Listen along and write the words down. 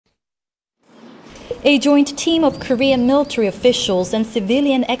A joint team of Korean military officials and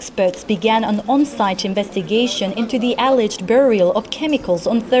civilian experts began an on-site investigation into the alleged burial of chemicals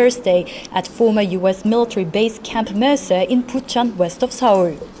on Thursday at former U.S. military base Camp Mercer in Bucheon, west of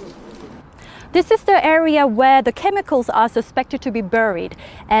Seoul. This is the area where the chemicals are suspected to be buried,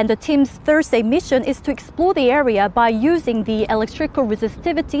 and the team's Thursday mission is to explore the area by using the electrical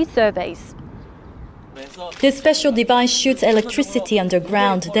resistivity surveys. This special device shoots electricity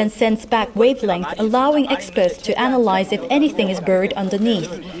underground, then sends back wavelength, allowing experts to analyze if anything is buried underneath.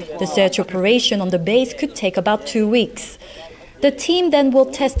 The search operation on the base could take about 2 weeks. The team then will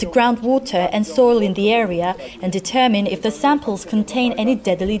test groundwater and soil in the area and determine if the samples contain any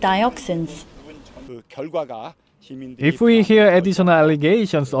deadly dioxins. If we hear additional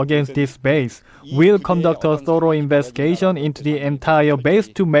allegations against this base, we'll conduct a thorough investigation into the entire base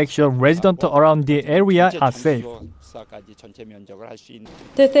to make sure residents around the area are safe.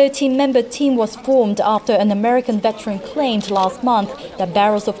 The 13-member team was formed after an American veteran claimed last month that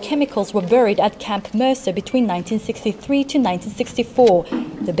barrels of chemicals were buried at Camp Mercer between 1963 to 1964.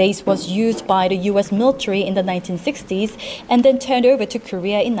 The base was used by the U.S. military in the 1960s and then turned over to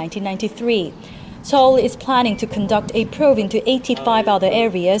Korea in 1993. Seoul is planning to conduct a probe into 85 other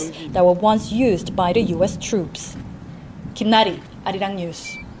areas that were once used by the U.S. troops. 김나리, 아리랑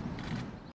뉴스.